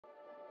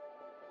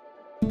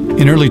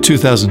In early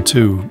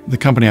 2002, the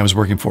company I was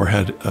working for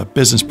had a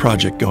business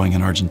project going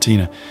in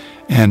Argentina,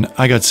 and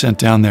I got sent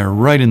down there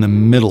right in the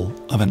middle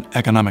of an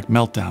economic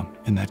meltdown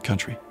in that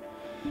country.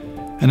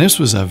 And this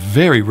was a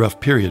very rough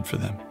period for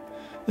them.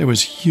 There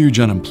was huge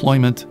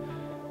unemployment,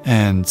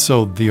 and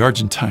so the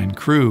Argentine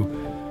crew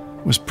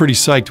was pretty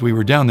psyched we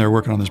were down there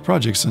working on this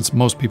project since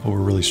most people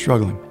were really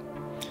struggling.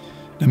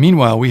 Now,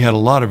 meanwhile, we had a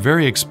lot of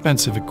very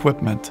expensive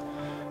equipment,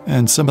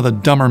 and some of the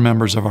dumber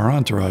members of our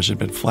entourage had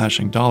been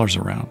flashing dollars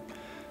around.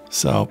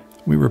 So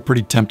we were a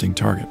pretty tempting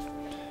target.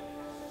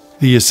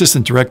 The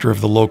assistant director of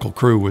the local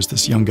crew was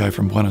this young guy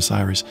from Buenos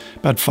Aires,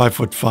 about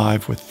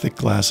 5'5" with thick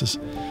glasses.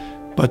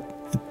 But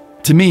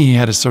to me, he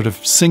had a sort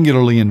of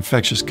singularly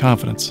infectious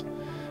confidence.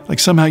 Like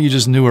somehow you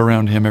just knew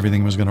around him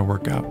everything was going to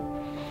work out.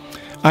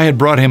 I had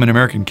brought him an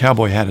American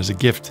cowboy hat as a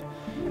gift,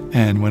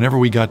 and whenever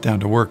we got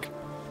down to work,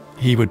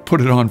 he would put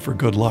it on for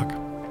good luck.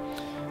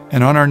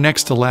 And on our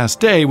next to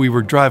last day, we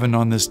were driving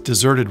on this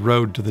deserted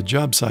road to the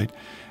job site,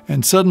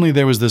 and suddenly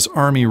there was this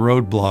army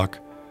roadblock,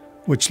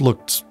 which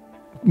looked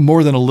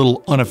more than a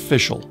little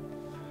unofficial.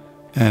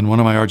 And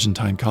one of my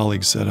Argentine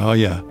colleagues said, "Oh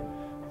yeah,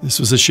 this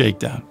was a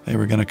shakedown. They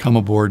were going to come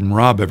aboard and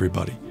rob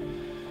everybody."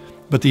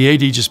 But the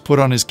AD just put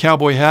on his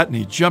cowboy hat and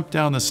he jumped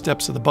down the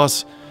steps of the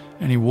bus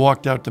and he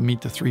walked out to meet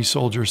the three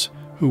soldiers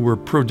who were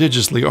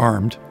prodigiously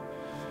armed,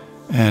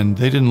 and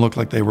they didn't look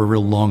like they were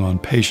real long on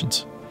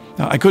patience.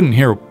 Now, I couldn't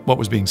hear what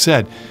was being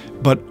said,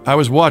 but I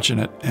was watching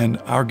it,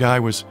 and our guy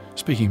was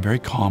speaking very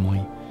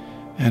calmly.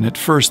 And at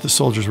first, the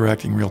soldiers were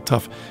acting real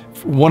tough.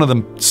 One of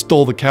them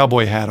stole the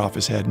cowboy hat off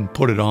his head and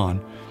put it on.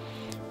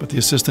 But the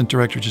assistant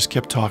director just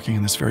kept talking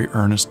in this very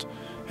earnest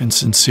and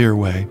sincere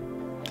way.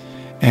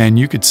 And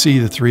you could see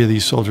the three of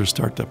these soldiers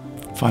start to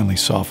finally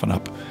soften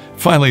up.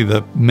 Finally,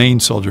 the main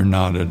soldier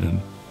nodded,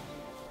 and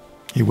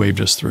he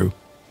waved us through.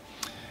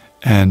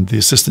 And the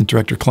assistant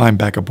director climbed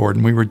back aboard,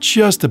 and we were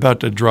just about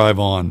to drive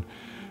on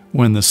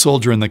when the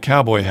soldier in the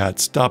cowboy hat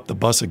stopped the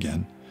bus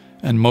again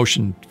and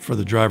motioned for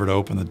the driver to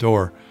open the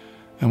door.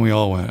 And we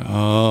all went,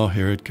 "Oh,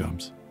 here it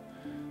comes."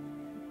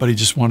 But he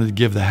just wanted to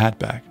give the hat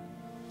back.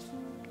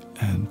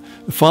 And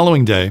the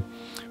following day,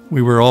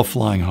 we were all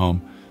flying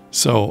home.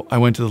 So I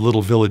went to the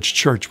little village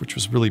church, which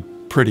was really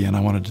pretty, and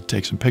I wanted to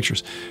take some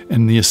pictures.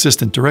 And the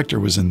assistant director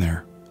was in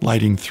there,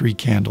 lighting 3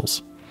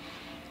 candles.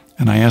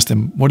 And I asked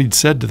him what he'd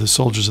said to the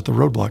soldiers at the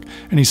roadblock.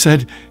 And he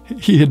said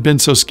he had been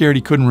so scared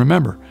he couldn't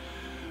remember.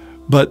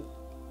 But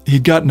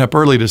he'd gotten up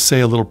early to say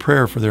a little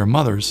prayer for their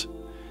mothers.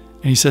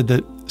 And he said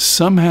that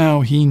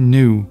somehow he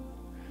knew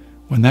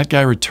when that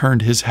guy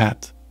returned his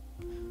hat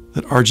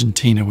that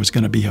Argentina was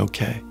going to be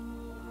okay.